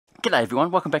G'day everyone,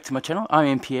 welcome back to my channel. I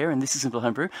am Pierre and this is Simple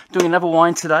Homebrew. Doing another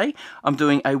wine today. I'm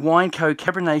doing a Wineco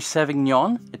Cabernet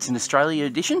Sauvignon. It's an Australia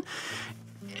edition.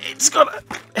 It's got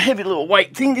a heavy little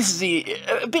weight thing. This is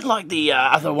a bit like the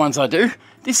other ones I do.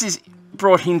 This is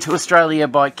brought into Australia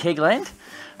by Kegland.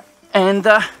 And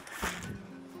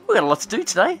we've got a lot to do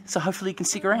today, so hopefully you can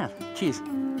stick around. Cheers.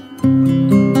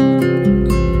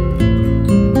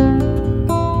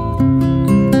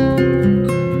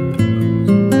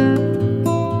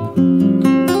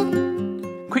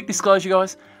 Quick disclosure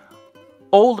guys,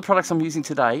 all the products I'm using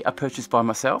today are purchased by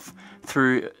myself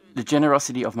through the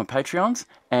generosity of my Patreons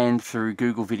and through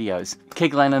Google videos.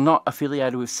 Kegland are not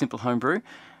affiliated with Simple Homebrew.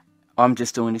 I'm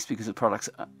just doing this because the products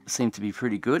seem to be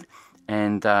pretty good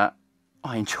and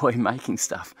I enjoy making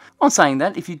stuff. On saying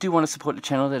that, if you do want to support the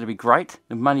channel, that'd be great.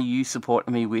 The money you support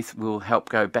me with will help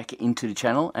go back into the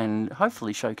channel and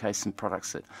hopefully showcase some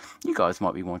products that you guys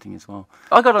might be wanting as well.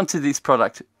 I got onto this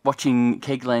product watching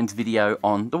Kegland's video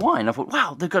on the wine. I thought,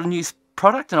 wow, they've got a new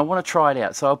product and I want to try it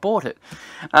out, so I bought it.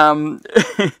 I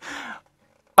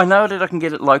know that I can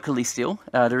get it locally still.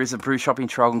 There is a brew shop in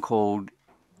Traralgon called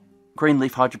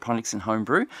Greenleaf Hydroponics and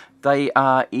Homebrew. They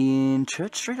are in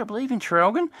Church Street, I believe, in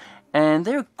Traralgon. And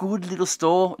they're a good little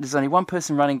store. There's only one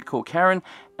person running it called Karen,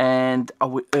 and I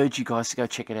would urge you guys to go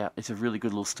check it out. It's a really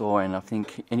good little store, and I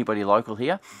think anybody local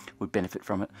here would benefit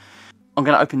from it. I'm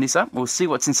going to open this up. We'll see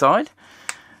what's inside.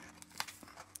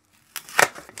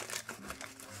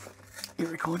 You're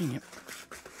recording it.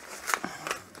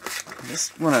 I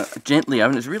just want to gently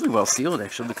open it. It's really well sealed,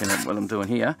 actually, looking at what I'm doing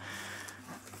here.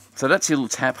 So that's your little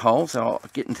tap hole, so I'll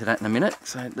get into that in a minute.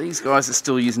 So these guys are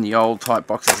still using the old type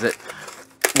boxes that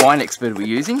Wine Expert we're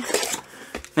using.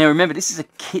 Now remember, this is a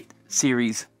kit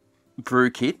series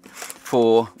brew kit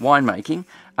for winemaking.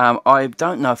 I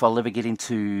don't know if I'll ever get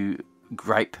into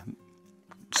grape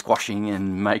squashing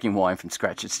and making wine from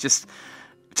scratch. It's just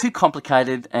too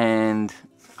complicated and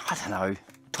I don't know,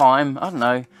 time, I don't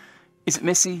know. Is it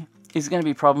messy? Is it going to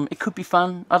be a problem? It could be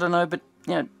fun, I don't know, but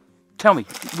you know, tell me,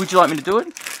 would you like me to do it?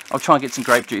 I'll try and get some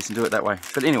grape juice and do it that way.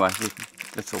 But anyway,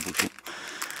 that's all bullshit.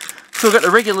 So we've got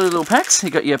the regular little packs.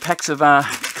 You've got your packs of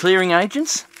clearing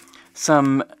agents,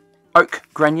 some oak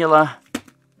granular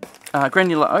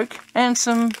oak, and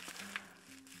some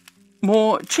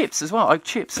more chips as well, oak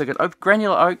chips. So I've got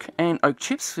granular oak and oak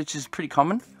chips, which is pretty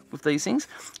common with these things.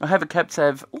 I have a Cab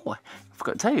Sav. Oh, I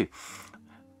forgot to tell you.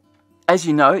 As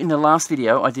you know, in the last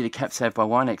video, I did a Cab Sav by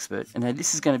Wine Expert, and now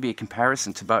this is going to be a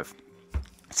comparison to both.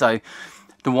 So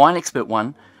the Wine Expert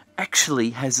one actually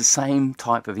has the same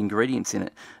type of ingredients in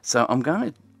it. So I'm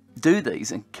going to do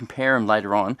these and compare them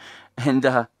later on. And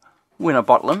when I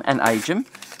bottle them and age them,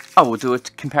 I will do a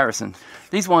comparison.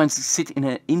 These wines sit in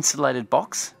an insulated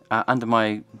box under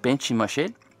my bench in my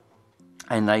shed.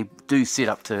 And they do sit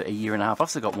up to a year and a half. I've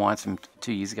also got wines from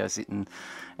 2 years ago sitting,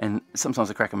 and sometimes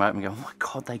I crack them open and go, oh my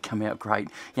God, they come out great.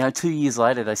 You know, 2 years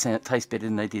later, they taste better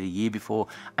than they did a year before.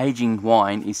 Aging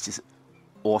wine is just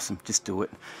awesome. Just do it.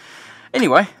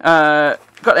 Anyway, got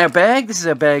our bag. This is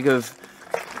our bag of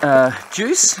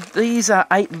juice. These are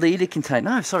 8-litre containers.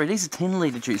 No, sorry, these are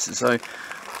 10-litre juices. So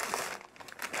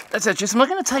that's our juice. I'm not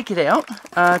going to take it out,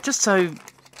 just so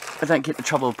I don't get the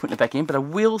trouble of putting it back in, but I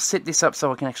will set this up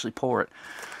so I can actually pour it.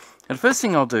 And the first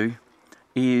thing I'll do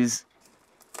is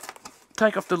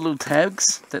take off the little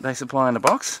tags that they supply in the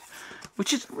box,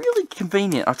 which is really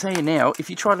convenient. I'll tell you now, if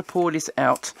you try to pour this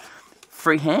out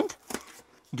freehand,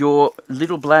 your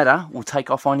little bladder will take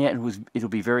off on you and it'll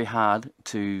be very hard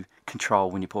to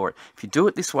control when you pour it. If you do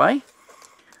it this way,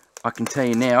 I can tell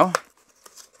you now,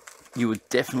 you would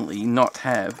definitely not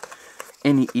have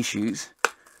any issues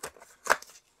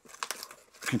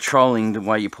controlling the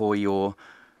way you pour your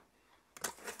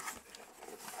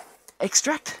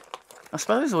extract, I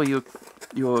suppose, or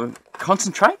your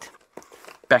concentrate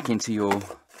back into your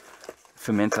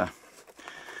fermenter.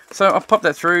 So I'll pop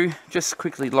that through, just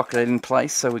quickly lock that in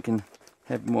place so we can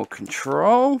have more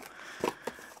control.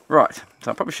 Right, so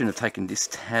I probably shouldn't have taken this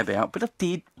tab out, but I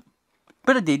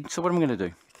did. So what am I going to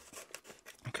do?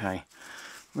 Okay,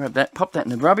 grab that, pop that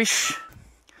in the rubbish.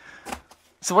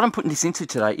 So what I'm putting this into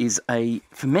today is a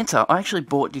fermenter. I actually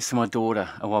bought this for my daughter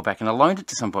a while back, and I loaned it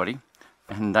to somebody,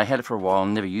 and they had it for a while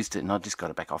and never used it, and I just got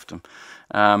it back off them.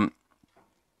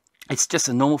 It's just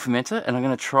a normal fermenter, and I'm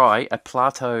going to try a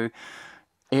Plateau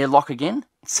airlock again,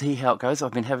 see how it goes.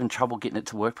 I've been having trouble getting it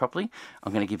to work properly.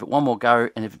 I'm going to give it one more go,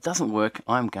 and if it doesn't work,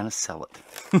 I'm going to sell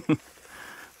it.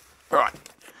 Right.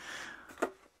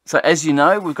 So as you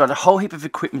know, we've got a whole heap of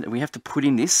equipment that we have to put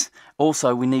in this.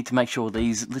 Also, we need to make sure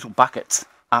these little buckets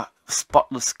are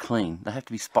spotless clean. They have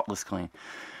to be spotless clean.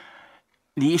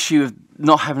 The issue of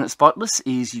not having it spotless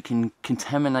is you can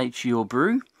contaminate your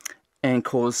brew and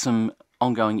cause some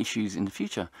ongoing issues in the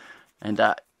future. And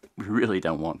we really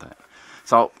don't want that.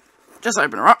 So I'll just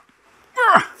open her up.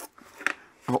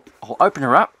 I'll open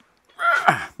her up.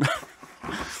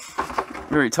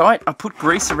 Very tight. I put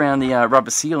grease around the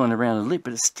rubber seal and around the lid,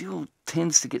 but it still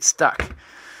tends to get stuck.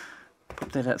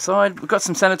 Put that outside. We've got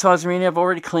some sanitizer in here. I've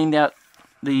already cleaned out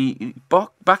the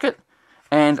bucket,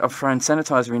 and I've thrown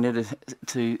sanitizer in there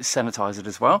to sanitize it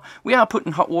as well. We are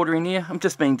putting hot water in here. I'm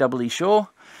just being doubly sure.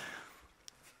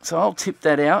 So I'll tip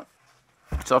that out.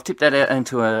 So I've tipped that out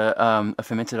into a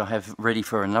fermenter I have ready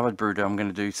for another brew that I'm going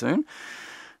to do soon.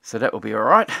 So that will be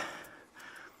alright.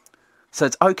 So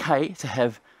it's okay to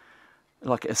have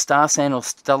like a Star San or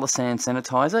Stellar San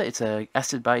sanitizer. It's a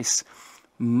acid-based,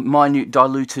 minute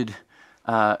diluted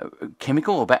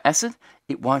chemical or acid.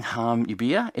 It won't harm your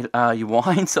beer, your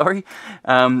wine, sorry.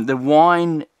 The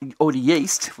wine or the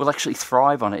yeast will actually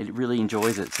thrive on it. It really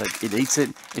enjoys it. So it eats it.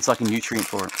 It's like a nutrient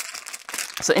for it.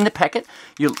 So in the packet,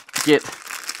 you'll get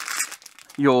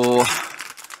your,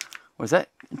 what is that,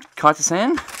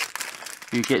 Kaitasan.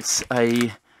 You get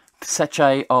a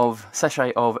sachet of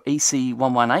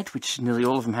EC118, which nearly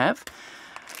all of them have.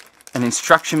 An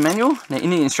instruction manual. Now in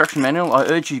the instruction manual, I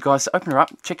urge you guys to open it up,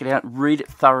 check it out, read it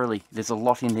thoroughly. There's a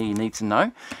lot in there you need to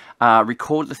know.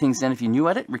 Record the things down if you're new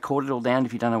at it. Record it all down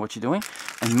if you don't know what you're doing.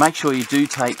 And make sure you do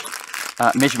take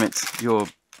measurements, your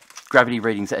gravity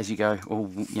readings as you go, or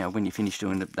when you finish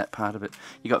doing that part of it.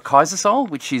 You got Kaisersol,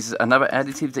 which is another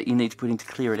additive that you need to put in to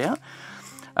clear it out.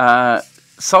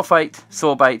 Sulfate,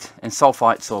 sorbate, and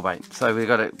sulfite sorbate. So we've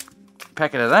got a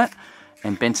packet of that,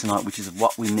 and bentonite, which is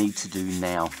what we need to do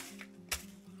now.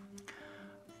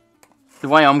 The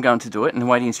way I'm going to do it, and the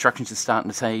way the instructions are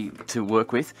starting to say to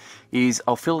work with, is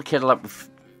I'll fill the kettle up with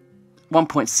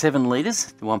 1.7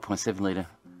 litres, the 1.7 litre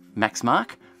max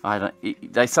mark.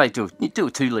 They say do it 2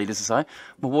 litres or so.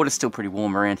 My water's still pretty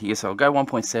warm around here, so I'll go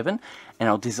 1.7, and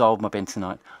I'll dissolve my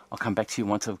bentonite. I'll come back to you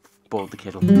once I've boiled the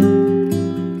kettle.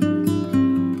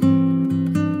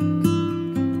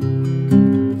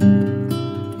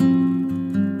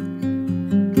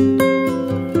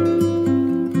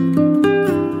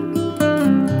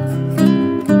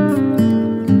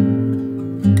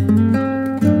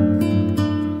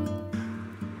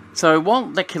 So while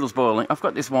that kettle's boiling, I've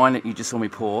got this wine that you just saw me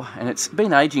pour, and it's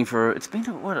been aging for, it's been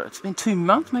 2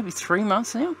 months, maybe 3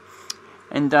 months now,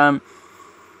 and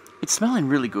it's smelling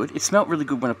really good. It smelled really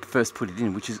good when I first put it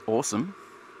in, which is awesome.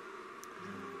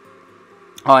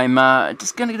 I'm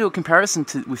just going to do a comparison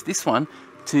with this one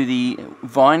to the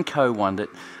Vine Co one that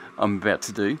I'm about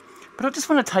to do, but I just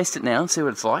want to taste it now and see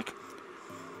what it's like.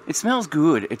 It smells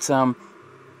good. It's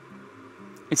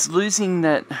losing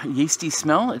that yeasty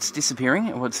smell. It's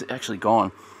disappearing. Well, it's actually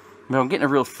gone. I mean, I'm getting a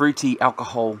real fruity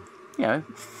alcohol. The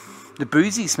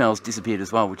boozy smell's disappeared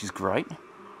as well, which is great.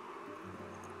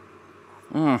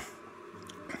 I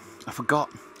forgot.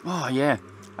 Oh, yeah.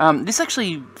 This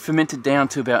actually fermented down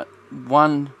to about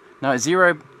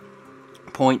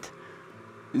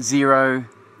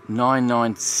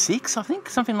 0.0996, I think.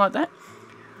 Something like that.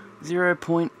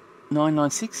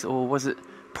 0.996, or was it...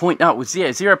 it was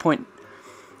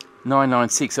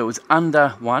 0.996, so it was under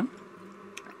 1.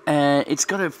 It's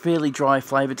got a fairly dry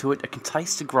flavour to it. I can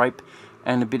taste the grape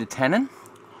and a bit of tannin.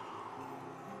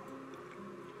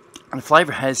 And the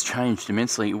flavour has changed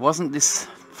immensely. It wasn't this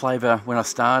flavour when I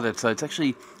started, so it's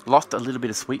actually lost a little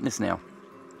bit of sweetness now.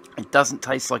 It doesn't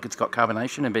taste like it's got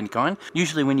carbonation of any kind.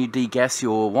 Usually when you degas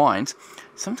your wines,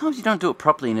 sometimes you don't do it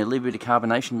properly and a little bit of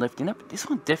carbonation left in it, but this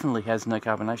one definitely has no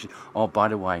carbonation. Oh, by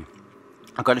the way,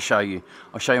 I've got to show you.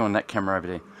 I'll show you on that camera over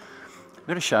there. I've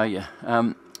got to show you.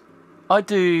 I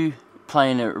do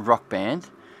play in a rock band,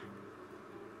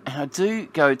 and I do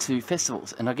go to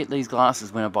festivals, and I get these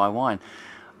glasses when I buy wine.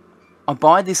 I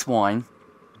buy this wine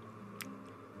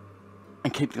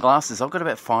and keep the glasses. I've got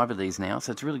about 5 of these now,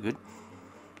 so it's really good.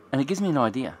 And it gives me an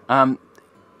idea.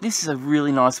 This is a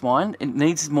really nice wine. It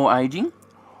needs more aging,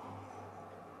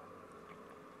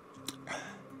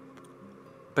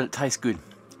 but it tastes good.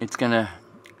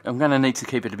 I'm going to need to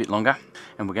keep it a bit longer,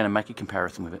 and we're going to make a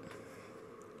comparison with it.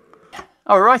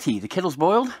 Alrighty, the kettle's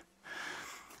boiled.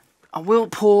 I will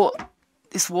pour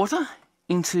this water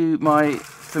into my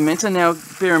fermenter. Now,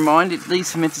 bear in mind,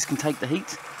 these fermenters can take the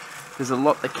heat. There's a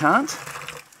lot that can't.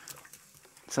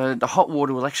 So the hot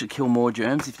water will actually kill more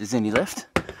germs if there's any left.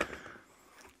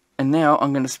 And now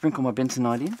I'm going to sprinkle my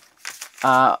bentonite in.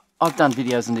 I've done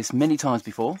videos on this many times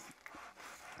before,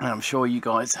 and I'm sure you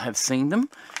guys have seen them.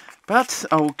 But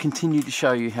I will continue to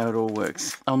show you how it all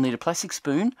works. I'll need a plastic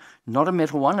spoon, not a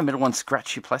metal one. A metal one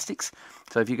scratch your plastics.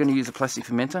 So if you're going to use a plastic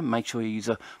fermenter, make sure you use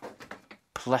a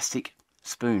plastic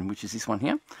spoon, which is this one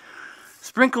here.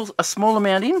 Sprinkle a small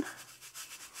amount in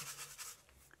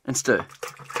and stir.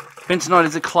 Bentonite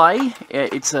is a clay.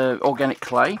 It's an organic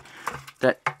clay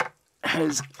that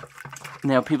has,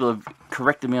 now people have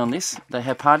corrected me on this, they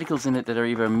have particles in it that are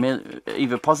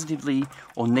either positively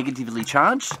or negatively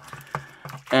charged.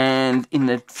 And in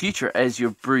the future, as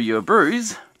you brew your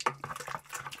brews,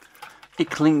 it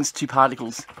clings to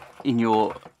particles in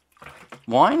your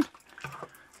wine.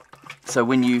 So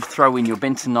when you throw in your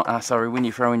Bentonite, when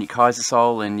you throw in your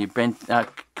Kaisersol and your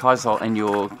Kaisersol and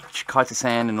your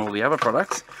Chitosan and all the other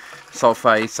products,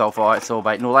 sulfate, sulfite,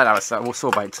 sorbate, and all that other stuff. Well,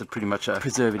 sorbate's pretty much a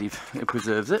preservative. It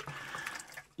preserves it.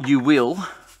 You will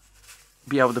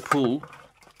be able to pull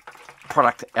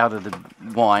product out of the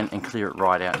wine and clear it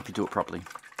right out if you do it properly.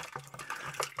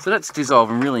 So that's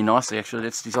dissolving really nicely, actually.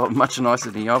 That's dissolved much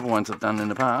nicer than the other ones I've done in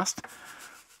the past.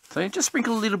 So you just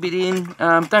sprinkle a little bit in.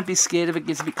 Don't be scared if it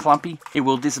gets a bit clumpy. It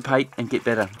will dissipate and get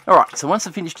better. Alright, so once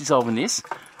I've finished dissolving this,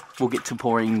 we'll get to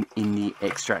pouring in the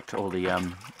extract or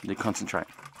the concentrate.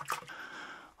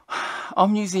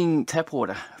 I'm using tap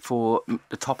water for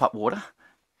the top-up water.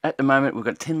 At the moment, we've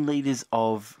got 10 litres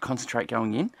of concentrate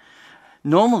going in.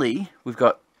 Normally, we've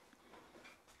got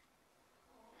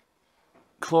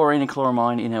chlorine and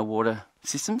chloramine in our water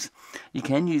systems. You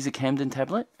can use a Camden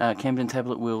tablet. Camden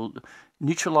tablet will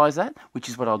neutralise that, which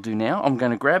is what I'll do now. I'm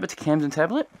going to grab a Camden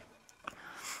tablet.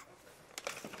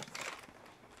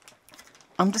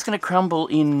 I'm just going to crumble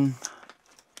in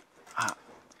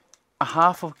a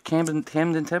half of Camden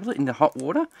tablet into hot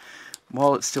water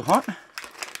while it's still hot.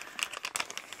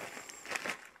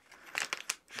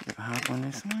 Should have a half on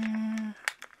this.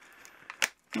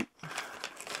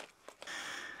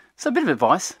 So a bit of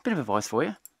advice for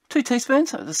you. 2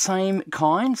 teaspoons of the same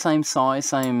kind, same size,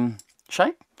 same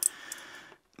shape.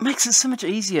 Makes it so much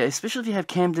easier, especially if you have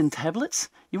Camden tablets.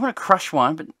 You want to crush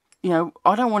one, but you know,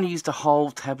 I don't want to use the whole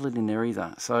tablet in there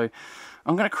either. So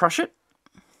I'm going to crush it.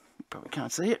 Probably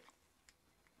can't see it.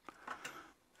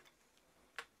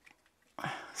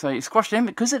 So you squash them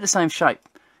because they're the same shape.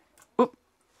 Whoop.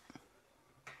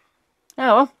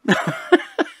 Oh well.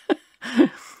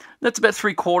 That's about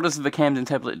 3/4 of a Camden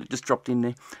tablet that just dropped in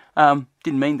there.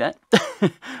 Didn't mean that.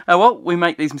 Oh well, we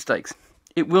make these mistakes.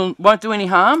 It won't do any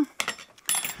harm.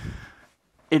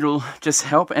 It'll just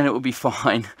help and it will be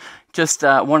fine. Just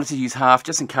wanted to use half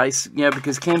just in case, you know,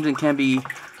 because Camden can be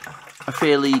a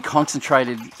fairly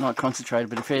concentrated, not concentrated,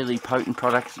 but a fairly potent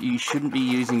product. You shouldn't be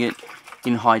using it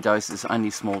in high doses, only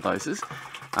small doses,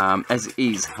 as it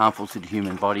is harmful to the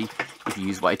human body if you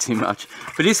use way too much.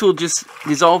 But this will just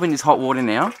dissolve in this hot water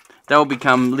now. That will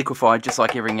become liquefied just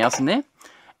like everything else in there.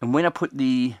 And when I put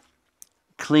the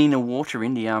cleaner water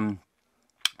in, the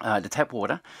tap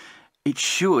water, it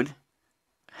should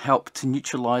help to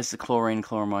neutralise the chlorine and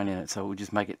chloramine in it. So we'll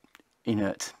just make it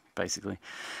inert, basically.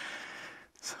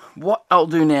 So what I'll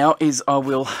do now is I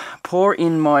will pour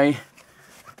in my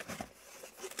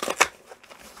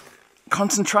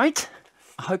concentrate.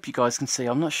 I hope you guys can see.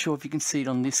 I'm not sure if you can see it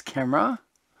on this camera.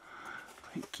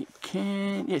 I think you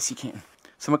can. Yes, you can.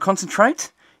 So my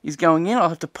concentrate is going in. I'll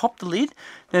have to pop the lid.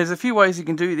 Now, there's a few ways you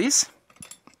can do this.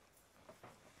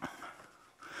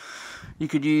 You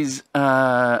could use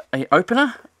an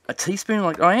opener, a teaspoon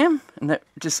like I am, and that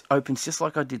just opens just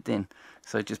like I did then.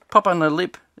 So just pop on the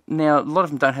lip. Now, a lot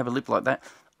of them don't have a lip like that.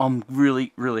 I'm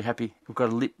really, really happy we've got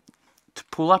a lip to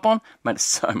pull up on. Made it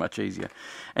so much easier.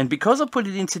 And because I put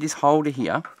it into this holder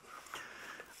here,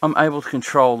 I'm able to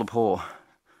control the pour.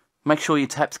 Make sure your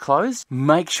tap's closed.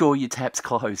 Make sure your tap's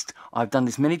closed. I've done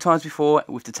this many times before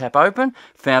with the tap open.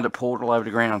 Found it poured all over the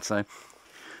ground. So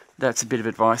that's a bit of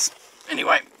advice.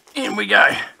 Anyway, in we go.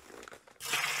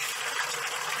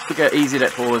 Look how easy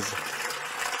that pours.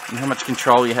 And how much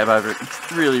control you have over it.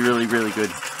 It's really, really, really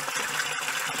good.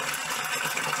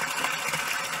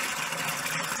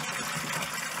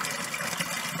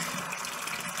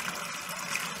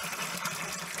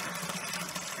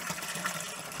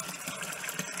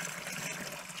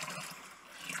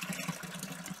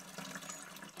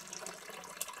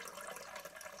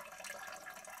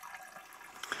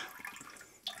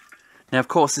 Now, of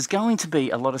course, there's going to be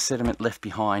a lot of sediment left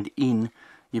behind in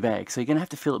your bag, so you're going to have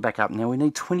to fill it back up. Now, we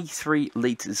need 23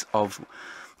 litres of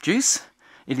juice.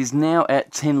 It is now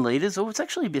at 10 litres, or it's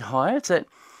actually a bit higher. It's at,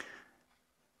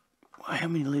 how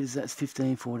many litres? That's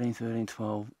 15, 14, 13,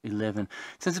 12, 11.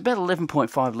 So it's about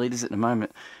 11.5 litres at the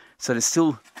moment. So there's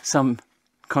still some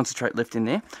concentrate left in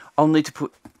there. I'll need to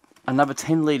put another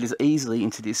 10 litres easily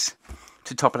into this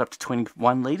to top it up to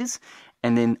 21 litres,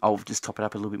 and then I'll just top it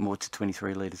up a little bit more to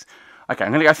 23 litres. Okay,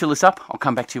 I'm going to go fill this up. I'll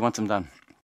come back to you once I'm done.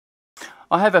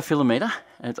 I have a filler meter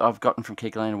that I've gotten from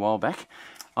Kegland a while back.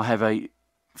 I have a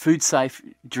food safe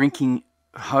drinking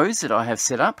hose that I have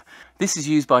set up. This is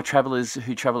used by travellers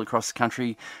who travel across the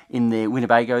country in their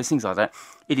Winnebagos, things like that.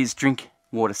 It is drink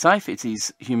water safe. It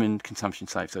is human consumption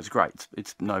safe, so it's great.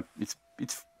 It's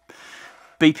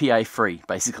BPA free,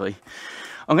 basically.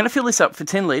 I'm going to fill this up for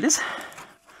 10 litres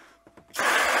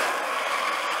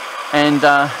and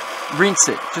rinse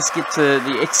it. Just get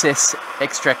the excess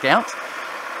extract out,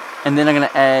 and then I'm going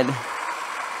to add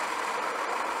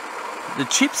the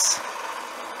chips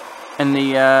and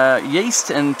the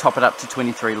yeast and top it up to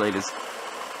 23 litres.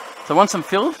 So once I'm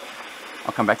filled,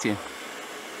 I'll come back to you.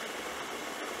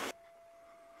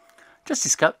 Just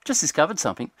discovered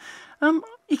something.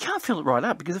 You can't fill it right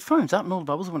up because it foams up and all the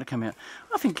bubbles want to come out.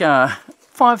 I think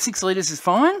 5-6 litres is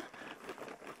fine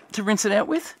to rinse it out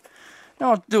with.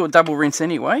 Now I'll do a double rinse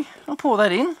anyway. I'll pour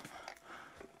that in.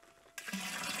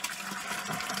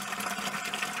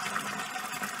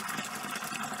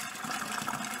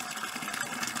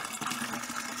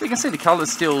 So you can see the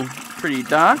colour's still pretty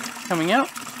dark coming out.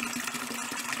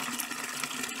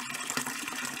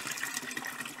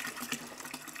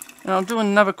 And I'll do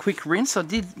another quick rinse. I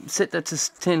did set that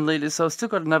to 10 litres, so I've still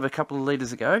got another couple of litres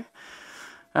to go.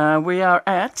 We are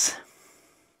at,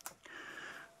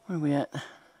 where are we at?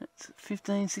 It's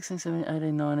 15, 16, 17,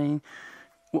 18, 19.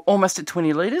 We're almost at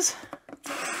 20 litres.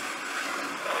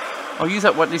 I'll use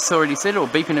up what this already said, or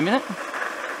beep in a minute.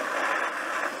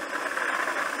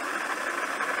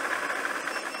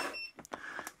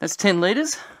 That's 10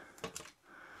 litres.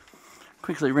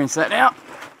 Quickly rinse that out.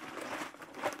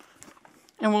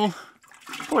 And we'll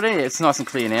put it in. It's nice and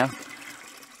clear now.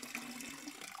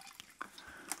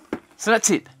 So that's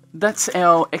it. That's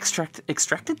our extract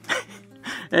extracted.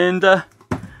 And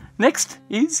next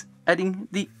is adding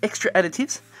the extra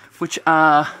additives, which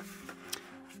are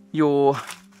your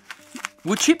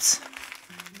wood chips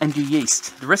and your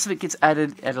yeast. The rest of it gets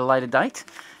added at a later date.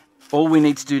 All we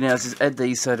need to do now is just add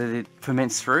these so that it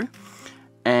ferments through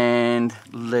and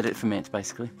let it ferment,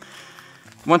 basically.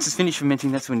 Once it's finished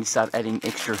fermenting, that's when you start adding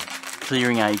extra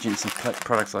clearing agents and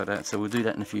products like that. So we'll do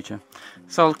that in the future.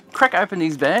 So I'll crack open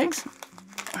these bags.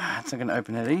 It's not going to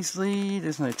open that easily.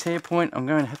 There's no tear point. I'm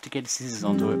going to have to get scissors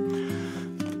onto it.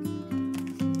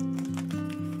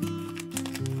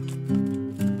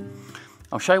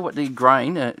 I'll show you what the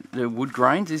grain, the wood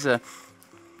grains is.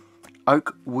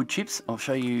 Oak wood chips. I'll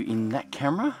show you in that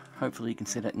camera. Hopefully you can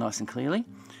see that nice and clearly.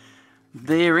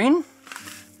 They're in.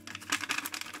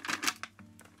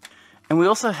 And we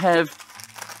also have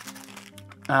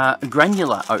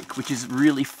granular oak, which is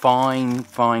really fine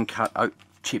cut oak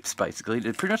chips, basically.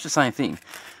 They're pretty much the same thing.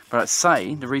 But I'd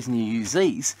say the reason you use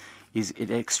these is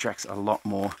it extracts a lot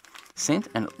more scent,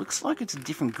 and it looks like it's a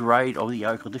different grade of the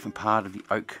oak, or different part of the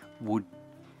oak wood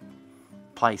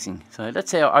placing. So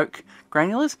that's our oak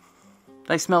granulars.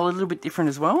 They smell a little bit different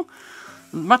as well.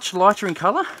 Much lighter in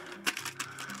colour.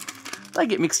 They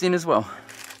get mixed in as well.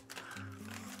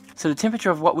 So the temperature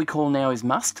of what we call now is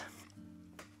must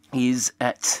is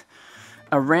at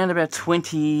around about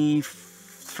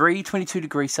 23, 22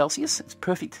 degrees Celsius. It's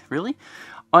perfect, really.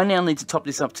 I now need to top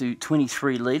this up to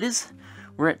 23 litres.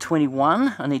 We're at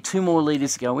 21. I need 2 more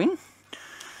litres to go in.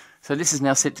 So this is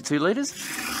now set to 2 litres.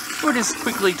 We'll just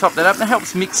quickly top that up. That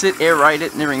helps mix it, aerate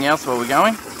it, and everything else while we're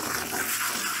going.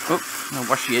 Oop, I'll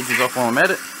wash the edges off while I'm at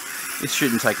it. This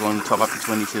shouldn't take long to top up to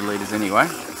 22 litres anyway.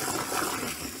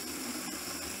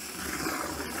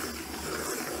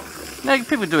 Now,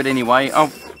 people do it anyway.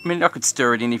 I mean, I could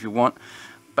stir it in if you want,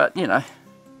 but, you know,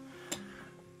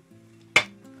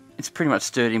 it's pretty much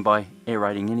stirred in by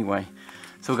aerating anyway.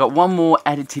 So we've got one more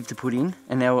additive to put in,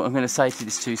 and now I'm going to say to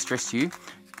this to stress to you,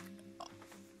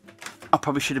 I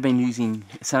probably should have been using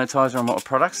sanitizer on my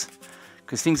products,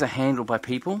 because things are handled by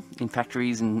people in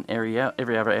factories and every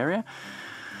other area.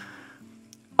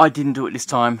 I didn't do it this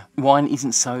time. Wine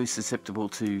isn't so susceptible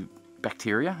to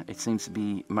bacteria. It seems to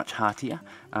be much heartier.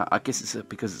 I guess it's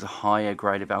because it's a higher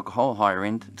grade of alcohol, higher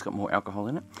end. It's got more alcohol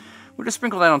in it. We'll just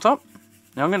sprinkle that on top.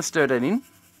 Now I'm going to stir that in.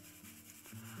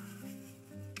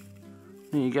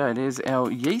 There you go. There's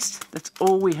our yeast. That's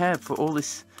all we have for all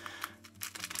this.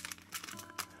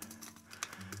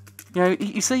 You know,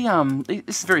 you see,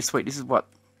 this is very sweet. This is what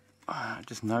I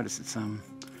just noticed. It's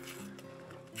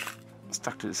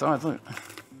stuck to the side. Look,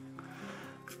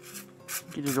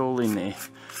 get it all in there.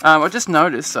 I just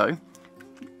noticed, so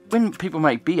when people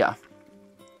make beer,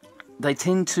 they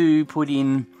tend to put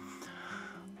in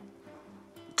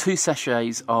 2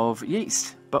 sachets of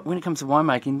yeast. But when it comes to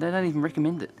winemaking, they don't even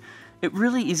recommend it. It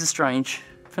really is a strange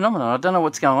phenomenon. I don't know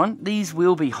what's going on. These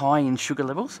will be high in sugar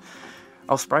levels.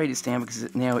 I'll spray this down because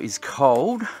it now is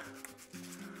cold.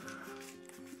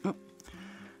 And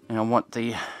I want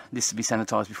this to be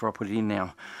sanitized before I put it in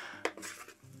now.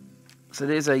 So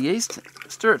there's our yeast.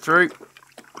 Stir it through.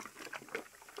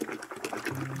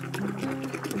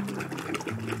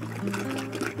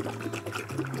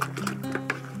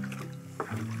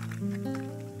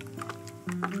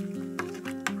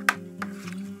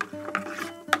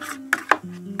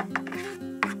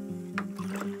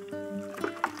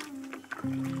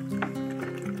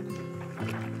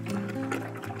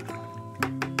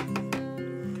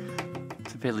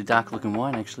 Fairly dark looking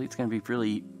wine actually. It's going to be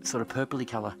really sort of purpley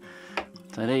colour.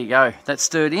 So there you go, that's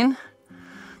stirred in.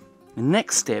 The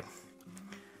next step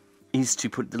is to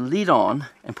put the lid on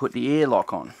and put the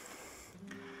airlock on.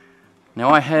 Now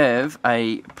I have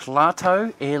a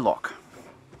Plateau airlock.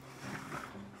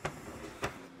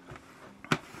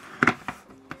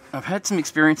 I've had some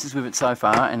experiences with it so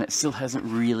far and it still hasn't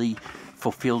really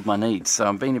fulfilled my needs, so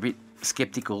I'm being a bit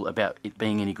skeptical about it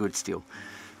being any good still.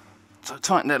 So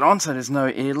tighten that on so there's no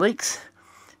air leaks.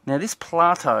 Now this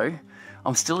Plateau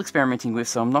I'm still experimenting with,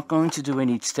 so I'm not going to do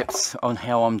any steps on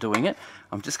how I'm doing it.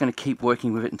 I'm just going to keep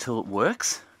working with it until it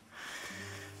works.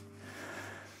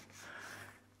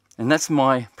 And that's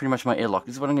pretty much my airlock.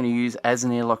 This is what I'm going to use as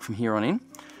an airlock from here on in.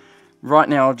 Right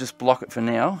now I'll just block it for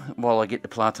now while I get the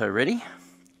Plateau ready.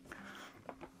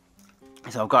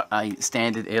 So I've got a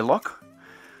standard airlock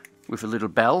with a little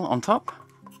bell on top.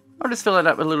 I'll just fill it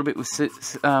up a little bit with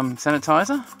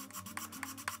sanitizer.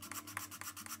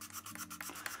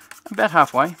 About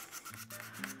halfway.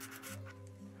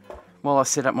 While I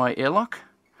set up my airlock,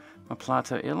 my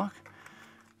Plateau airlock.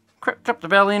 Drop the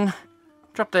bell in,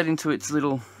 drop that into its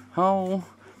little hole.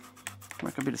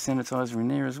 Work a bit of sanitizer in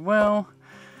there as well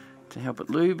to help it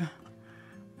lube.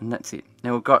 And that's it.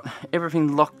 Now we've got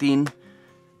everything locked in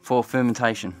for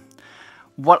fermentation.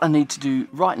 What I need to do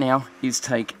right now is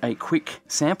take a quick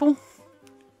sample,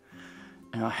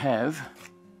 and I have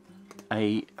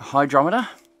a hydrometer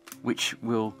which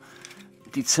will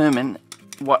determine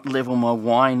what level my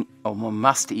wine or my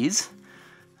must is,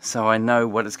 so I know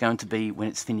what it's going to be when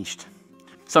it's finished.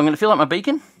 So I'm going to fill up my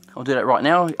beacon. I'll do that right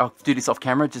now. I'll do this off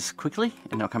camera just quickly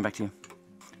and I'll come back to you.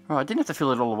 Right, I didn't have to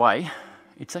fill it all the way.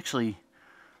 It's actually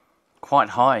quite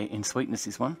high in sweetness,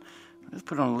 this one. I'll just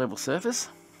put it on a level surface.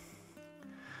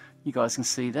 You guys can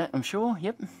see that, I'm sure.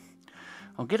 Yep.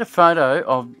 I'll get a photo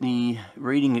of the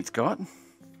reading it's got.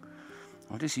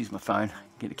 I'll just use my phone,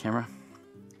 get a camera.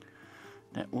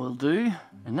 That will do.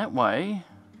 And that way,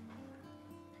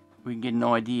 we can get an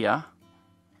idea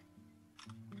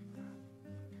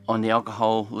on the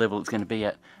alcohol level it's going to be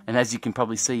at. And as you can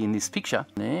probably see in this picture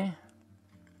there,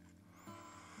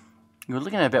 you're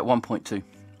looking at about 1.2.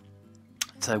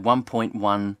 So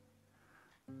 1.1.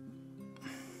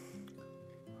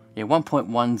 Yeah,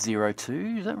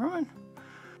 1.102, is that right?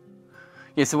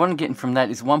 Yeah, so what I'm getting from that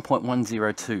is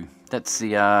 1.102. That's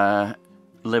the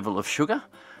level of sugar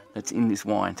that's in this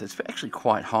wine. So it's actually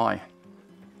quite high.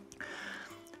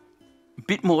 A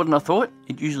bit more than I thought.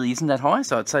 It usually isn't that high,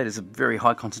 so I'd say there's a very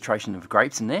high concentration of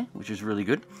grapes in there, which is really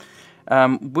good.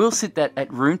 We'll sit that at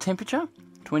room temperature,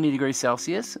 20 degrees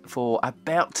Celsius, for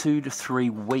about 2 to 3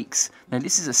 weeks. Now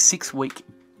this is a 6-week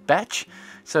batch,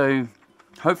 so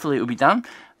hopefully it will be done.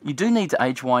 You do need to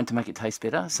age wine to make it taste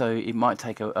better, so it might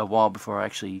take a while before I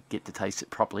actually get to taste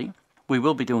it properly. We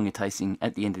will be doing a tasting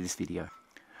at the end of this video.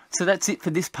 So that's it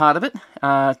for this part of it.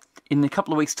 In a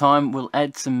couple of weeks' time, we'll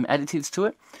add some additives to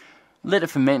it, let it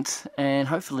ferment, and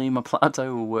hopefully my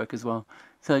Plateau will work as well.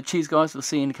 So cheers guys, we'll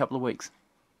see you in a couple of weeks.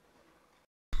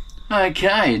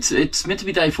 Okay, it's meant to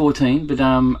be day 14, but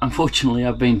unfortunately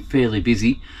I've been fairly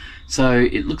busy. So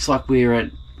it looks like we're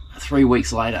at 3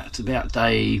 weeks later. It's about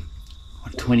day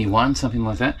 21, something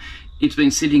like that. It's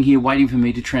been sitting here waiting for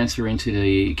me to transfer into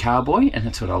the carboy, and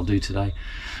that's what I'll do today.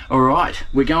 Alright,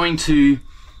 we're going to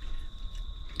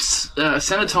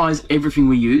sanitize everything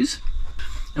we use,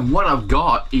 and what I've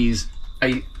got is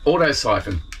a auto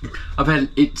siphon. I've had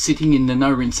it sitting in the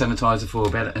no rinse sanitizer for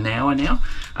about an hour now,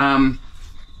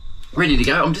 ready to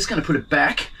go. I'm just going to put it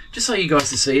back just so you guys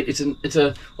can see it. It's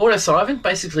a auto siphon.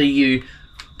 Basically you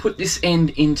put this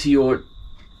end into your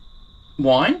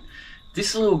wine.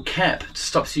 This little cap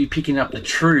stops you picking up the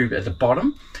tube at the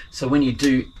bottom, so when you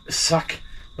do suck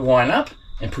the wine up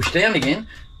and push down again,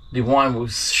 the wine will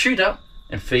shoot up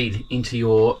and feed into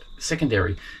your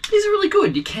secondary. These are really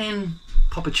good. You can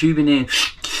pop a tube in there,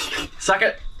 suck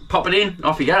it, pop it in,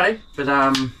 off you go. But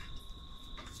yeah,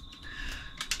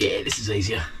 this is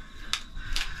easier.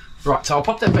 Right, so I'll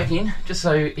pop that back in just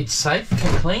so it's safe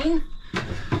and clean.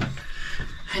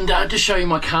 And just show you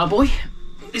my carboy.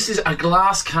 This is a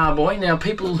glass carboy. Now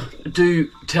people do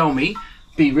tell me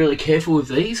be really careful with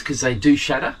these because they do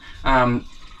shatter.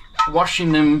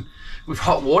 Washing them with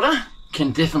hot water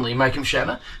can definitely make them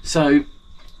shatter. So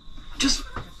just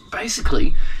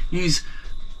basically use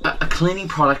a cleaning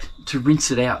product to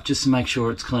rinse it out just to make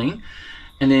sure it's clean,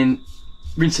 and then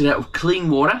rinse it out with clean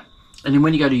water. And then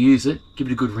when you go to use it, give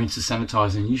it a good rinse of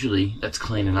sanitizer, and usually that's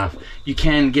clean enough. You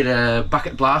can get a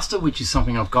bucket blaster, which is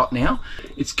something I've got now.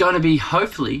 It's going to be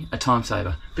hopefully a time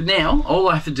saver. But now all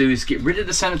I have to do is get rid of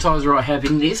the sanitizer I have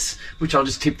in this, which I'll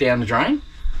just tip down the drain.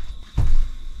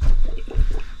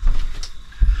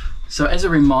 So as a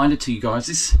reminder to you guys,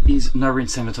 this is no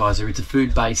rinse sanitizer. It's a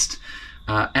food-based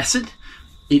acid.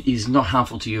 It is not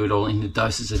harmful to you at all in the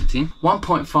doses that it's in.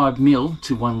 1.5 ml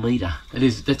to 1 litre.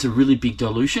 That's a really big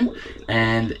dilution,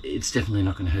 and it's definitely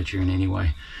not going to hurt you in any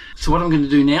way. So what I'm going to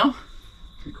do now,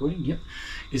 recording, yep,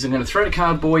 is I'm going to throw the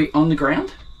carboy on the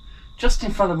ground, just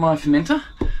in front of my fermenter.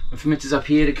 My fermenter's up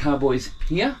here, the carboy's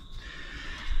here.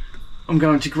 I'm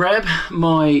going to grab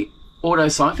my auto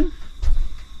siphon.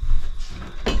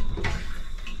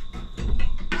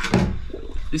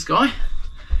 This guy.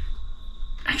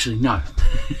 Actually, no.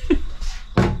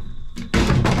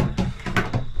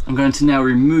 I'm going to now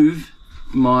remove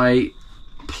my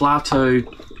Plateau,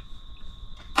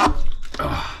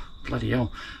 oh, bloody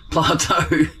hell,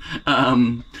 Plateau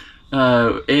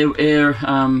air,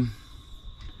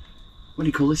 what do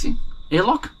you call this thing?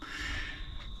 Airlock?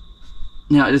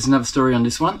 Now, there's another story on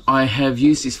this one. I have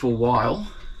used this for a while,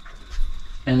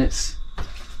 and it's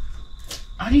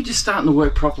only just starting to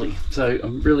work properly. So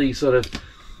I'm really sort of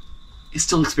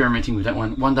still experimenting with that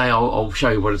one. One day I'll show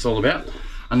you what it's all about.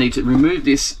 I need to remove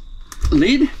this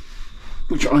lid,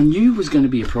 which I knew was going to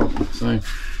be a problem. So,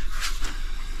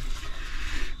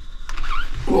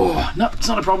 oh, no, it's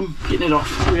not a problem. Getting it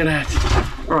off. Look at that.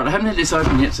 All right, I haven't had this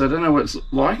open yet, so I don't know what it's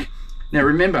like. Now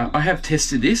remember, I have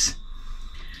tested this.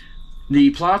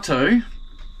 The Plateau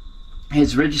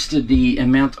has registered the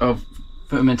amount of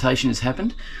fermentation has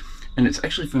happened, and it's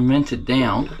actually fermented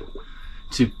down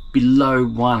to below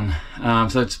 1,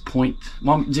 so it's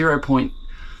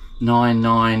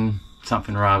 0.99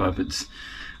 something or other, but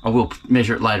I will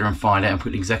measure it later and find out and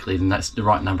put exactly, and that's the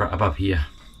right number above here.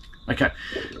 Okay,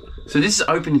 so this is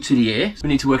open to the air. We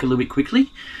need to work a little bit quickly.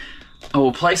 I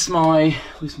will place my,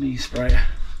 where's my sprayer?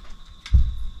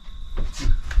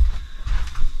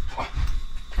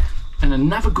 And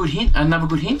another good hint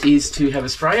is to have a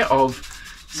sprayer of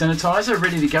sanitizer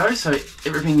ready to go, so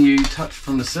everything you touch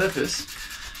from the surface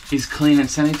is clean and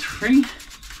sanitary.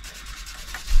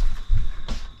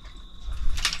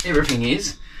 Everything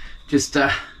is. Just tip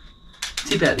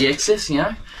out the excess, you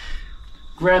know.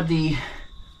 Grab the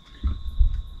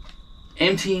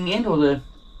emptying end or the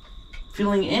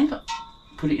filling end,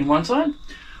 put it in one side.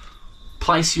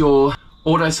 Place your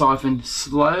auto siphon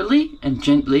slowly and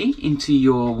gently into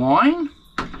your wine,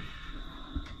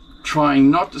 trying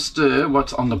not to stir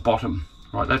what's on the bottom.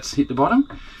 Right, that's hit the bottom.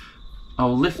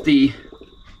 I'll lift the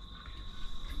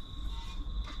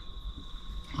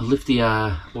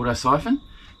auto siphon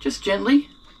just gently,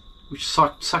 which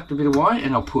sucked a bit of wine,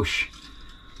 and I'll push.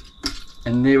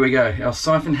 And there we go. Our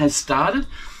siphon has started,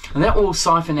 and that will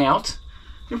siphon out.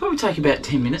 It'll probably take about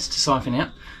 10 minutes to siphon out,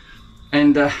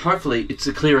 and hopefully it's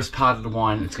the clearest part of the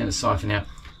wine that's going to siphon out.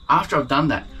 After I've done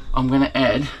that, I'm going to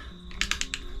add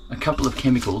a couple of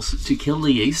chemicals to kill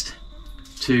the yeast,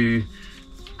 to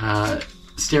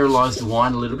sterilize the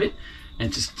wine a little bit,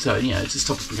 and just so you know, to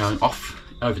stop it from going off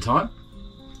over time,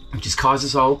 which is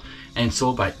Kaisersol and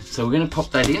sorbate. So we're going to pop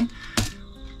that in.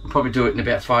 We'll probably do it in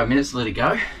about 5 minutes, let it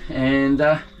go, and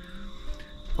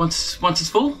once it's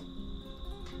full,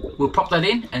 we'll pop that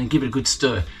in and give it a good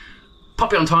stir.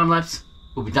 Pop it on time lapse.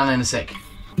 We'll be done in a sec.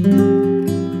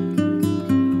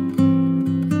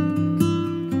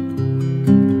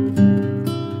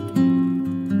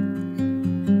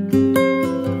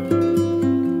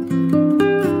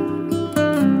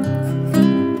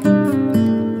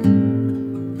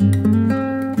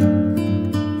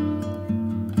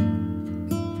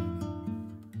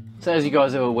 So as you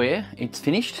guys are aware, it's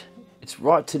finished. It's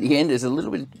right to the end. There's a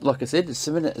little bit, like I said, there's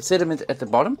sediment at the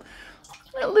bottom.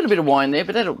 A little bit of wine there,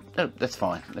 but that's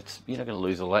fine. You're not going to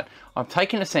lose all that. I've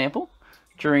taken a sample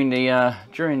during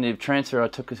the transfer. I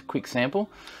took a quick sample.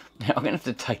 Now I'm going to have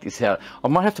to take this out. I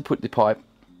might have to pull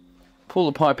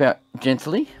the pipe out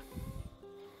gently,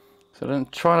 so I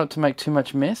don't try not to make too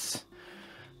much mess,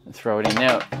 and throw it in.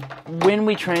 Now, when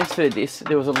we transferred this,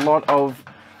 there was a lot of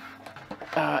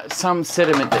some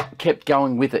sediment that kept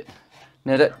going with it.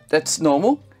 Now that's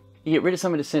normal. You get rid of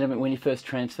some of the sediment when you first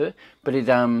transfer, but it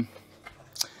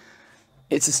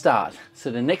it's a start. So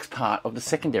the next part of the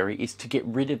secondary is to get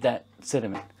rid of that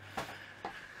sediment.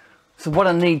 So what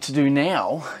I need to do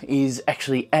now is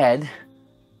actually add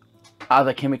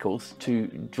other chemicals to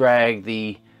drag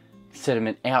the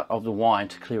sediment out of the wine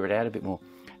to clear it out a bit more.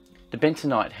 The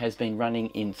bentonite has been running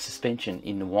in suspension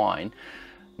in the wine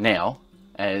now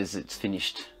as it's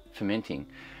finished fermenting.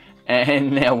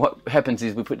 And now what happens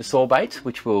is we put the sorbate,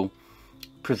 which will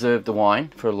preserve the wine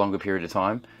for a longer period of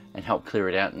time and help clear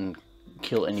it out and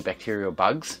kill any bacterial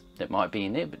bugs that might be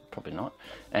in there, but probably not,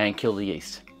 and kill the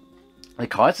yeast. The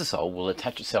Kaisersol will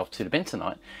attach itself to the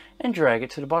bentonite and drag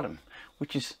it to the bottom,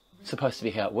 which is supposed to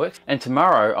be how it works. And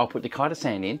tomorrow I'll put the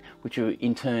chitosan in, which will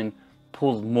in turn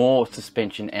pull more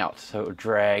suspension out, so it will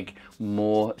drag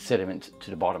more sediment to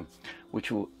the bottom,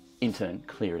 which will in turn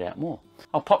clear it out more.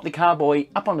 I'll pop the carboy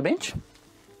up on the bench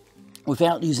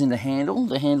without using the handle.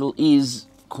 The handle is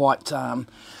quite,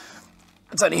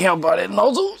 it's only held by that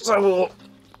nozzle, so we'll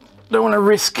don't want to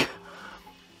risk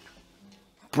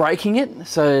breaking it.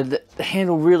 So the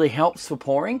handle really helps for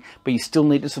pouring, but you still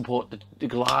need to support the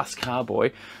glass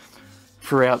carboy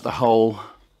throughout the whole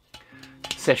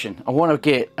session. I want to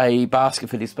get a basket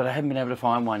for this, but I haven't been able to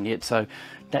find one yet, so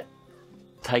that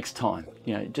takes time.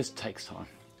 You know, it just takes time.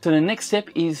 So the next step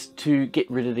is to get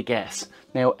rid of the gas.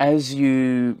 Now, as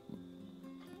you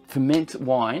ferment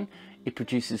wine, it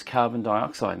produces carbon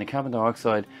dioxide, and the carbon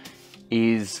dioxide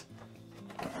is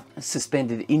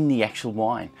suspended in the actual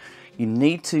wine. You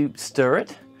need to stir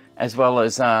it, as well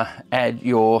as add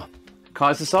your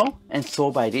Kaisersol and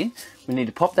sorbate in. We need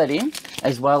to pop that in,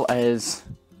 as well as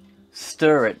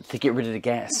stir it to get rid of the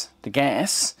gas. The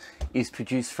gas is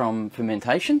produced from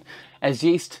fermentation. As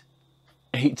yeast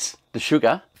eats the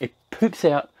sugar, it poops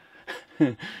out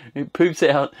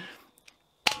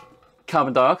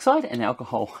carbon dioxide and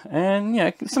alcohol, and you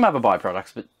know, some other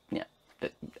byproducts, but yeah,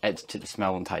 that adds to the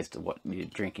smell and taste of what you're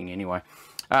drinking anyway.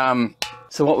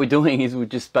 So what we're doing is we're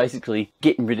just basically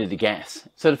getting rid of the gas.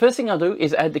 So the first thing I'll do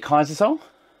is add the Kaisersol.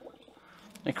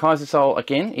 The Kaisersol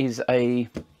again is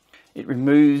it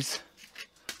removes,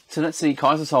 so that's the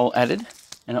Kaisersol added,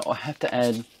 and I'll have to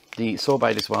add the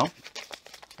sorbate as well.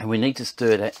 And we need to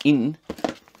stir that in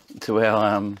to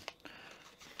our,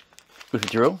 with a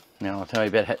drill. Now I'll tell you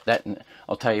about that, and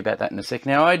I'll tell you about that in a sec.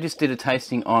 Now I just did a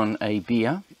tasting on a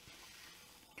beer,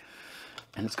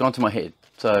 and it's gone to my head,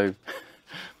 so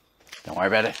don't worry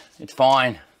about it, it's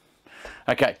fine.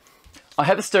 Okay, I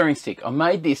have a stirring stick. I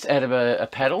made this out of a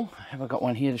paddle. Have I got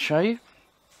one here to show you?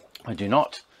 I do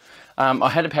not. I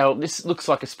had a paddle. This looks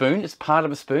like a spoon. It's part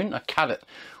of a spoon. I cut it.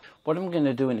 What I'm going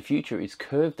to do in the future is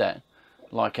curve that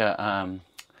like a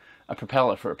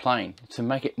propeller for a plane to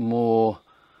make it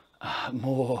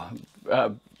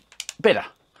better,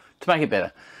 to make it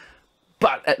better.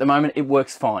 But at the moment it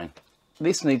works fine.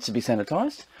 This needs to be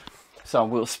sanitized, so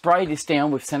we'll spray this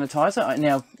down with sanitizer.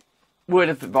 Now, word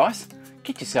of advice,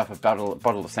 get yourself a bottle of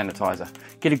sanitizer.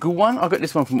 Get a good one. I got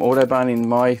this one from Autobahn in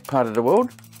my part of the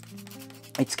world.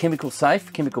 It's chemical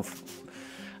safe,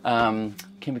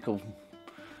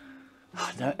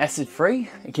 acid free.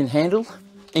 It can handle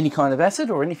any kind of acid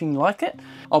or anything like it.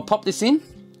 I'll pop this in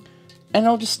and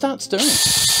I'll just start stirring.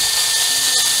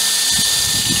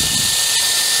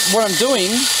 What I'm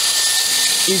doing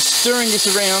is stirring this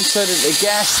around so that the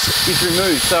gas is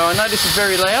removed. So I know this is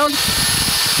very loud,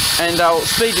 and I'll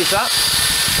speed this up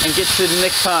and get to the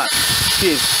next part.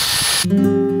 Cheers.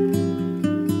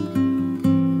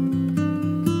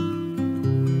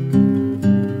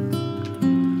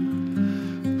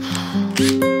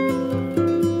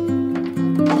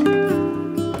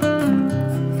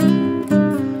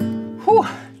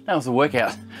 That was a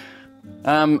workout.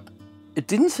 It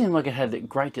didn't seem like it had a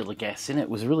great deal of gas in it. It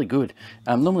was really good.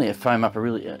 Normally I foam up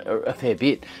a fair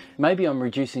bit. Maybe I'm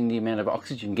reducing the amount of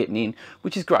oxygen getting in,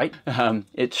 which is great.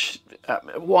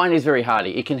 Wine is very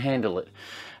hardy. It can handle it.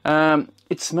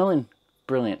 It's smelling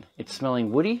brilliant. It's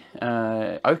smelling woody,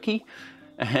 oaky,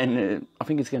 and I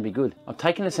think it's going to be good. I've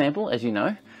taken a sample, as you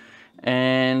know,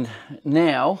 and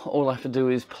now all I have to do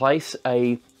is place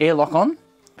a airlock on.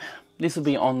 This will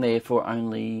be on there for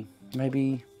only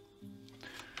maybe,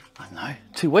 I don't know,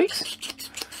 2 weeks.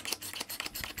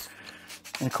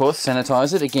 And of course,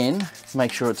 sanitize it again.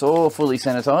 Make sure it's all fully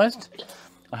sanitized.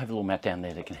 I have a little mat down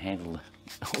there that can handle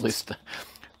all this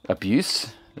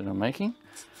abuse that I'm making.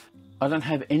 I don't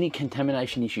have any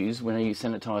contamination issues when I use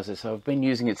sanitizer, so I've been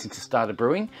using it since I started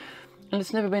brewing, and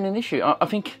it's never been an issue. I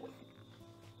think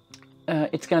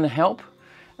it's going to help,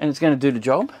 and it's going to do the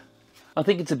job. I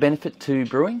think it's a benefit to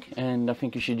brewing, and I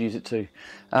think you should use it too.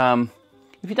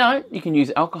 If you don't, you can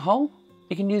use alcohol,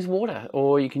 you can use water,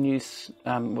 or you can use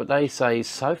what they say is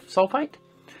sulfate,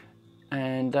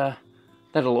 and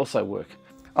That'll also work.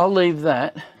 I'll leave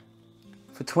that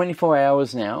for 24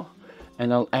 hours now,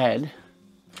 and I'll add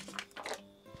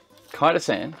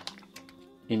chitosan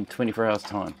in 24 hours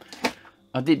time.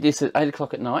 I did this at 8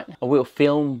 o'clock at night. I will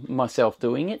film myself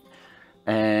doing it,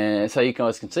 and so you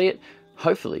guys can see it.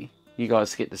 Hopefully you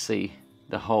guys get to see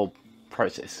the whole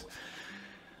process.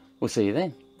 We'll see you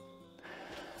then.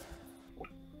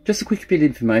 Just a quick bit of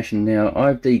information now.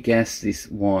 I've degassed this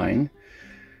wine,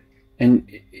 and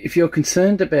if you're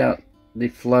concerned about the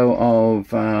flow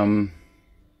of, I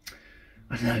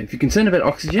don't know, if you're concerned about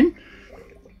oxygen,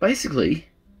 basically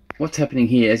what's happening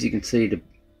here, as you can see, the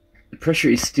pressure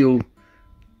is still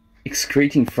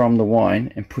excreting from the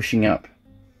wine and pushing up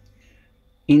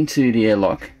into the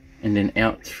airlock and then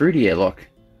out through the airlock.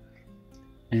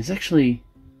 And it's actually,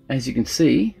 as you can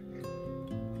see,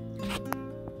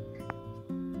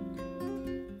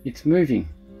 it's moving.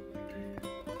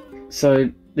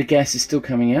 So the gas is still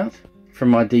coming out from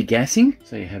my degassing,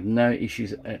 so you have no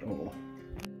issues at all.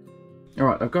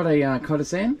 Alright, I've got a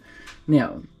chitosan.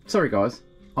 Now, sorry guys,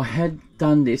 I had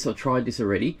done this, or tried this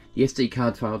already. The SD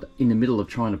card failed in the middle of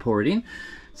trying to pour it in.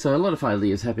 So a lot of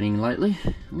failures happening lately.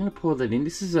 I'm going to pour that in.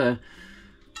 This is a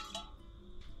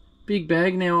big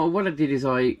bag. Now what I did is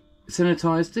I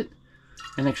sanitized it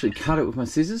and actually cut it with my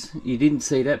scissors. You didn't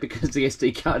see that because the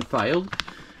SD card failed.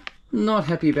 Not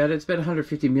happy about it. It's about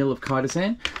 150 ml of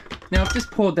chitosan. Now I've just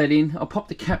poured that in. I'll pop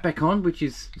the cap back on, which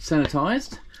is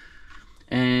sanitized,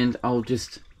 and I'll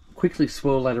just quickly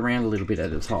swirl that around a little bit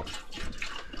at the top.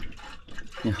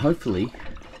 Now hopefully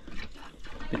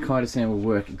the chitosan will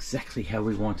work exactly how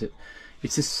we want it.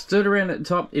 It's just stirred around at the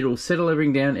top, it'll settle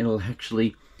everything down, and it'll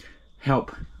actually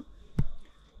help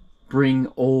bring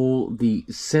all the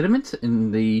sediment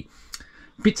and the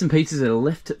bits and pieces that are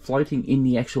left floating in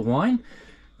the actual wine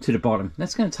to the bottom.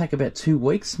 That's going to take about 2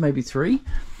 weeks, maybe 3.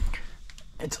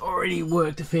 It's already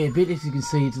worked a fair bit. As you can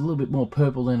see, it's a little bit more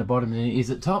purple than the bottom than it is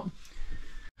at top.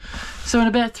 So in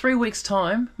about 3 weeks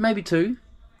time, maybe 2,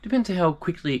 depends on how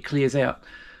quickly it clears out,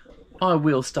 I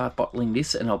will start bottling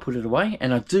this and I'll put it away.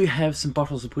 And I do have some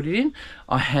bottles to put it in.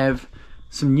 I have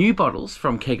some new bottles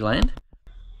from Kegland.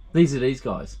 These are these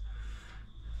guys.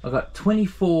 I've got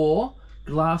 24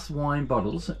 glass wine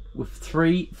bottles with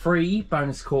 3 free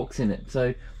bonus corks in it.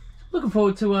 So looking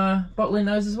forward to bottling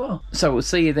those as well. So we'll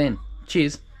see you then.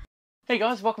 Cheers. Hey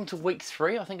guys, welcome to week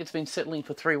 3. I think it's been settling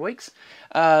for 3 weeks.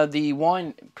 The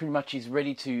wine pretty much is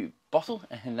ready to bottle,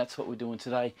 and that's what we're doing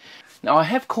today. Now I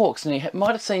have corks. Now you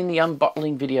might have seen the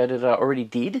unbottling video that I already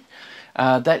did.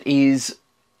 That is,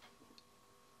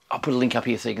 I'll put a link up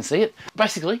here so you can see it.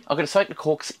 Basically, I've got to soak the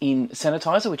corks in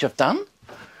sanitizer, which I've done.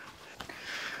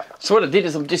 So what I did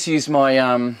is I've just used my,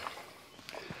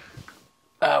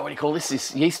 what do you call this?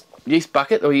 This yeast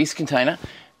bucket or yeast container,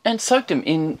 and soaked them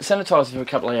in sanitizer for a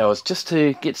couple of hours just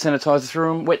to get sanitizer through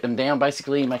them, wet them down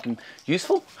basically, make them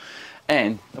useful,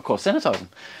 and of course sanitize them.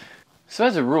 So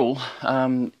as a rule,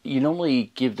 you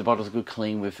normally give the bottles a good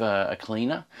clean with a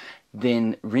cleaner,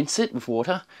 then rinse it with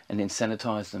water and then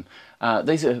sanitize them.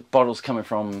 These are bottles coming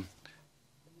from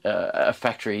a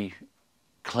factory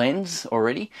cleanse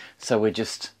already, so we're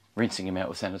just rinsing them out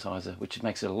with sanitizer, which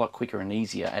makes it a lot quicker and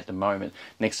easier at the moment.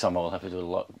 Next time I'll have to do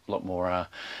a lot more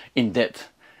in-depth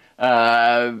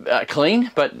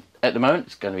clean, but at the moment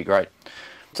it's going to be great.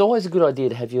 It's always a good idea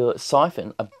to have your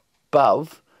siphon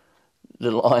above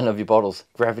the line of your bottles.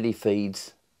 Gravity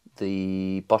feeds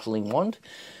the bottling wand,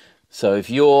 so if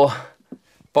your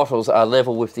bottles are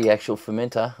level with the actual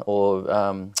fermenter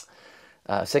or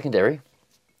secondary,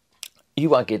 you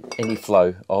won't get any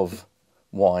flow of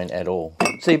wine at all.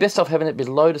 So you're best off having it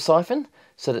below the siphon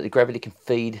so that the gravity can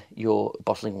feed your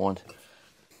bottling wand.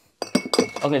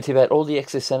 I'm going to tip out all the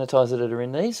excess sanitizer that are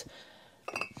in these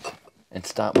and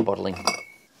start my bottling.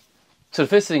 So the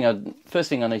first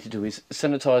thing I need to do is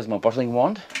sanitize my bottling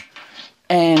wand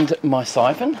and my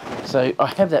siphon. So I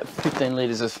have that 15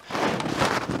 litres of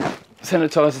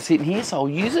sanitizer sitting here, so I'll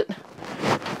use it.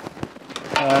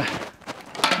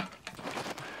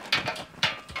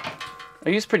 I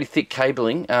use pretty thick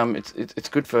cabling. It's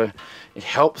good for, it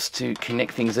helps to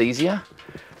connect things easier.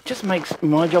 Just makes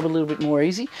my job a little bit more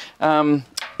easy.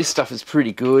 This stuff is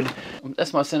pretty good.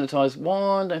 That's my sanitized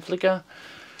wand, don't flicker.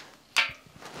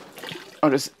 I'll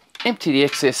just empty the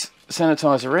excess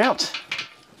sanitizer out.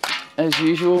 As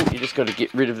usual, you just got to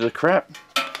get rid of the crap.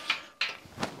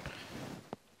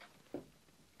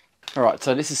 Alright,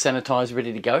 so this is sanitized,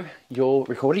 ready to go. You're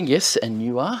recording, yes, and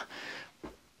you are.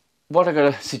 What I've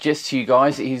got to suggest to you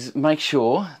guys is make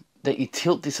sure that you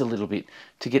tilt this a little bit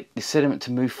to get the sediment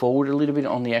to move forward a little bit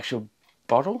on the actual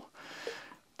bottle.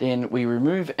 Then we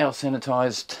remove our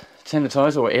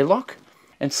sanitizer or airlock,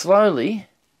 and slowly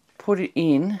put it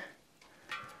in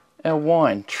our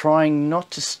wine, trying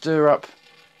not to stir up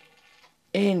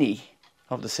any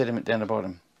of the sediment down the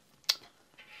bottom.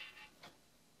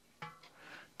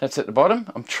 That's at the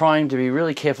bottom. I'm trying to be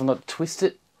really careful not to twist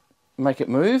it, make it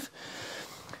move.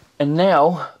 And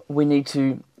now we need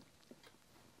to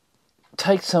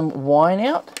take some wine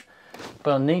out,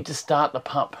 but I need to start the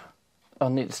pump. I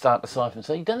need to start the siphon.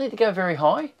 So you don't need to go very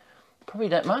high, probably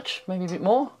that much, maybe a bit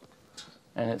more.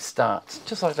 And it starts,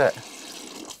 just like that.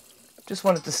 Just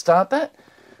wanted to start that.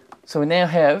 So we now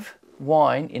have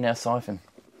wine in our siphon.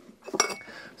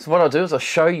 So what I'll do is I'll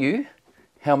show you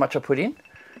how much I put in.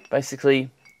 Basically,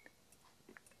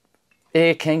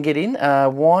 air can get in.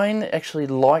 Wine actually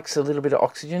likes a little bit of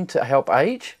oxygen to help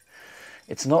age.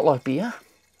 It's not like beer.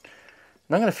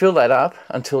 And I'm going to fill that up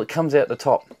until it comes out the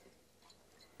top.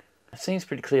 It seems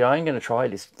pretty clear. I am going to try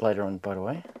this later on, by the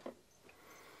way.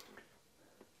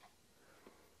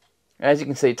 As you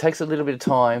can see, it takes a little bit of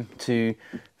time to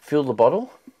fill the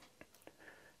bottle.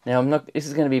 Now, this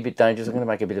is going to be a bit dangerous. I'm going to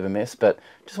make a bit of a mess, but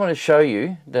just want to show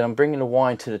you that I'm bringing the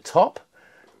wine to the top.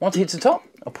 Once it hits the top,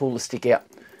 I'll pull the stick out.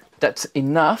 That's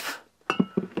enough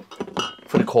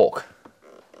for the cork.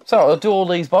 So I'll do all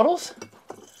these bottles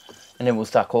and then we'll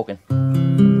start corking.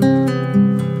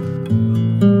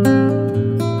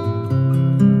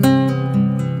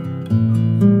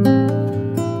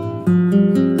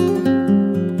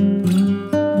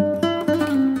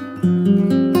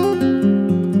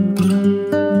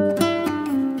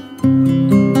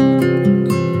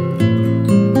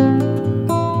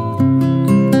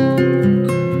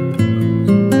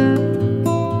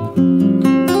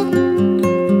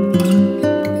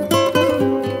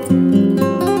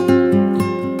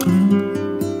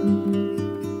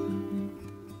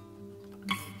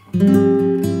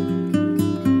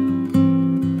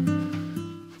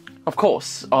 Of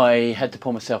course, I had to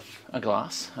pour myself a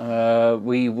glass. I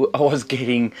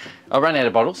ran out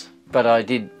of bottles, but I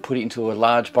did put it into a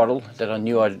large bottle that I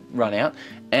knew I'd run out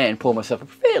and pour myself a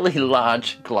fairly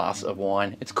large glass of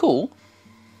wine. It's cool,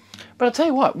 but I'll tell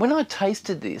you what, when I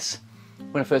tasted this,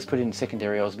 when I first put it in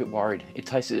secondary, I was a bit worried. It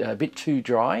tasted a bit too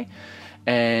dry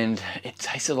and it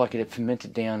tasted like it had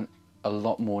fermented down a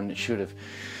lot more than it should have.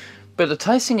 But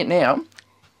tasting it now,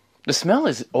 the smell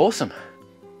is awesome.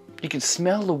 You can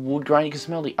smell the wood grain, you can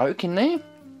smell the oak in there.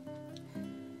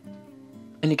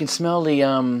 And you can smell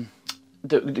the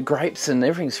grapes and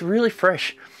everything. It's really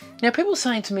fresh. Now, people are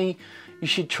saying to me, you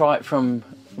should try it from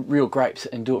real grapes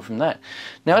and do it from that.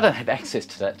 Now, I don't have access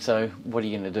to that, so what are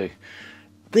you going to do?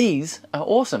 These are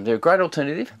awesome. They're a great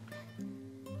alternative.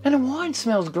 And the wine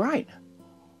smells great.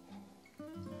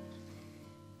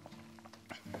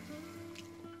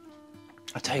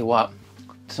 I tell you what,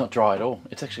 it's not dry at all.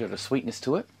 It's actually got a sweetness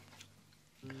to it.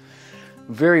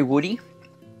 Very woody,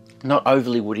 not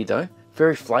overly woody though.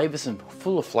 Very flavoursome,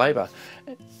 full of flavour.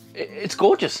 It's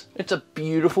gorgeous. It's a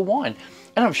beautiful wine.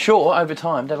 And I'm sure over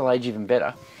time that'll age even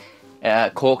better.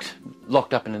 Corked,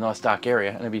 locked up in a nice dark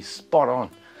area, and it'll be spot on.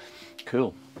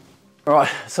 Cool.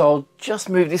 Alright, so I'll just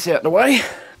move this out of the way.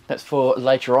 That's for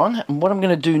later on. And what I'm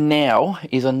going to do now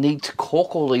is I need to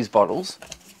cork all these bottles.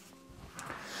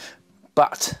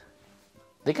 But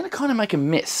they're going to kind of make a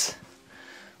mess,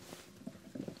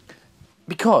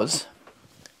 because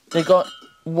they've got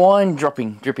wine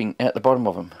dripping out the bottom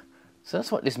of them. So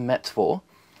that's what this mat's for.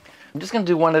 I'm just going to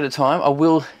do one at a time. I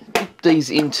will dip these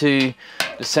into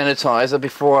the sanitizer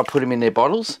before I put them in their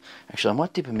bottles. Actually, I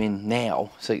might dip them in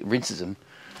now so it rinses them.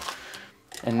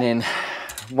 And then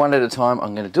one at a time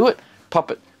I'm going to do it, pop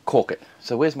it, cork it.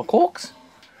 So where's my corks?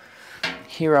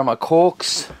 Here are my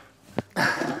corks.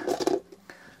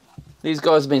 These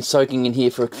guys have been soaking in here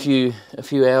for a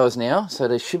few hours now, so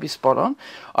they should be spot on.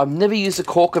 I've never used a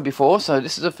corker before, so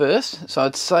this is a first. So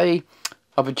I'd say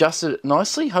I've adjusted it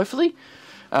nicely, hopefully.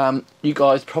 You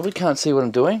guys probably can't see what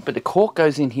I'm doing, but the cork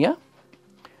goes in here,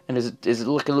 and there's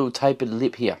like a little tapered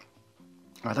lip here.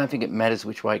 I don't think it matters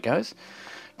which way it goes.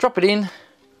 Drop it in,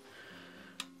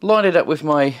 line it up with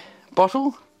my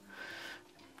bottle.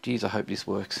 Geez, I hope this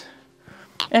works.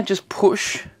 And just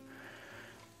push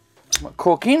my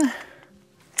cork in.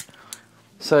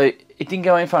 So it didn't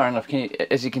go in far enough,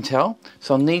 as you can tell.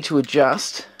 So I'll need to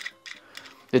adjust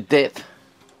the depth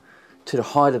to the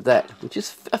height of that, which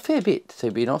is a fair bit, to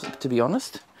be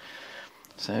honest.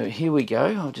 So here we go.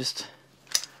 I'll just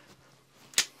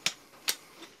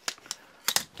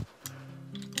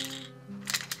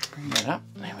bring that up.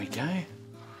 There we go.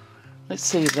 Let's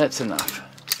see if that's enough.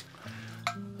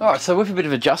 Alright, so with a bit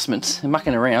of adjustments and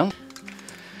mucking around,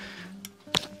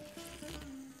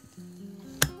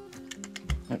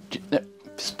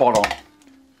 spot on.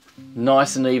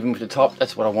 nice and even with the top.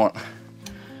 That's what I want.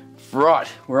 Right,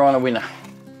 we're on a winner.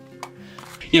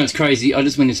 You know, it's crazy. I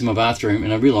just went into my bathroom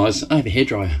and I realised I have a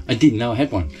hairdryer. I didn't know I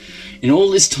had one. In all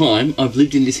this time I've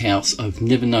lived in this house, I've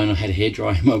never known I had a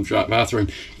hairdryer in my bathroom.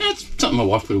 That's something my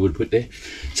wife would have put there.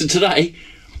 So today,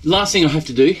 the last thing I have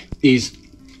to do is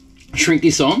shrink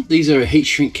this on. These are a heat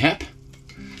shrink cap.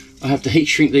 I have to heat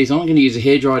shrink these on. I'm going to use a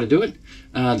hairdryer to do it.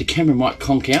 The camera might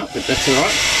conk out, but that's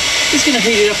alright. Just going to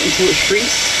heat it up until it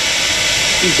shrinks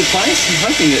into place. I'm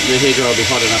hoping that the hairdryer will be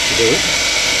hot enough to do it.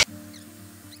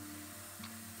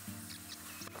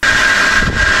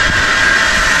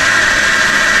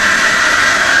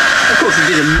 Of course, I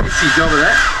did a messy job of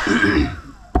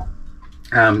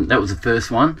that. That was the first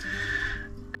one.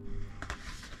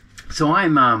 So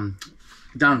I'm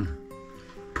done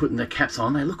putting the caps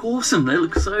on. They look awesome. They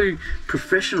look so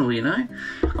professional, you know.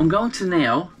 I'm going to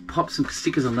now pop some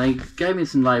stickers on. They gave me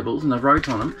some labels and I wrote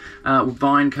on them with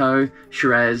Vine Co.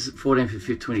 Shiraz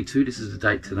 14/5/22. This is the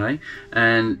date today,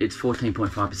 and it's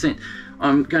 14.5%.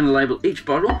 I'm going to label each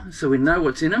bottle so we know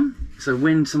what's in them. So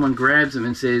when someone grabs them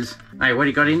and says, "Hey, what do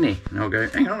you got in there?" and I'll go,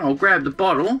 "Hang on," I'll grab the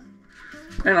bottle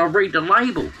and I'll read the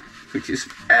label, which is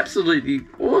absolutely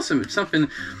awesome. It's something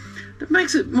that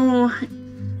makes it more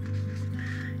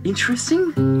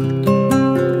interesting.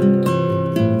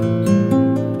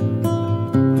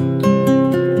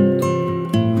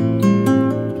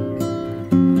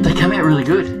 They come out really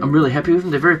good. I'm really happy with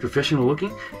them. They're very professional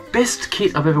looking. Best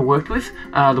kit I've ever worked with.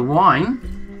 The wine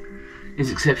is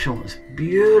exceptional. It's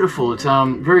beautiful. It's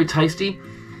very tasty.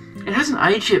 It hasn't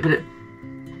aged yet, but it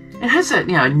has that,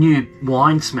 you know, new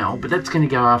wine smell, but that's going to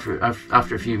go after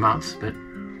a few months. But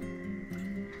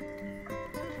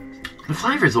the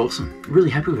flavour is awesome. Really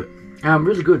happy with it.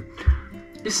 Really good.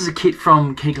 This is a kit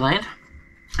from Kegland,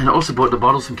 and I also bought the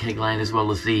bottles from Kegland as well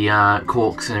as the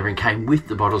corks and everything came with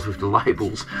the bottles with the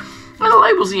labels. And the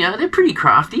labels, you know, they're pretty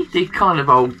crafty. They're kind of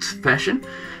old-fashioned.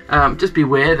 Just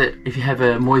beware that if you have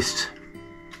a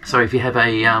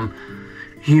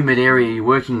humid area you're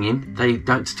working in, they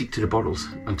don't stick to the bottles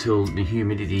until the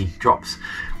humidity drops,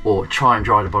 or try and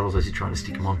dry the bottles as you're trying to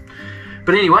stick them on.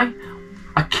 But anyway,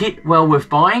 a kit well worth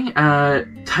buying.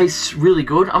 Tastes really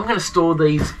good. I'm going to store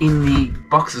these in the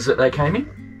boxes that they came in.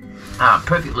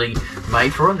 Perfectly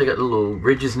made for them. They got the little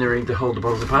ridges and everything to hold the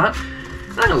bottles apart.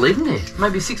 I'm going to leave them there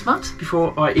maybe 6 months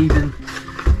before I even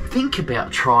think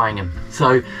about trying them.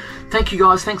 So thank you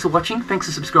guys. Thanks for watching. Thanks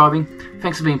for subscribing.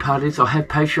 Thanks for being part of this. I'll have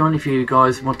Patreon if you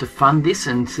guys want to fund this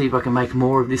and see if I can make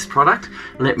more of this product.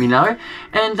 Let me know.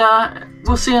 And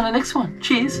we'll see you on the next one.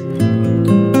 Cheers.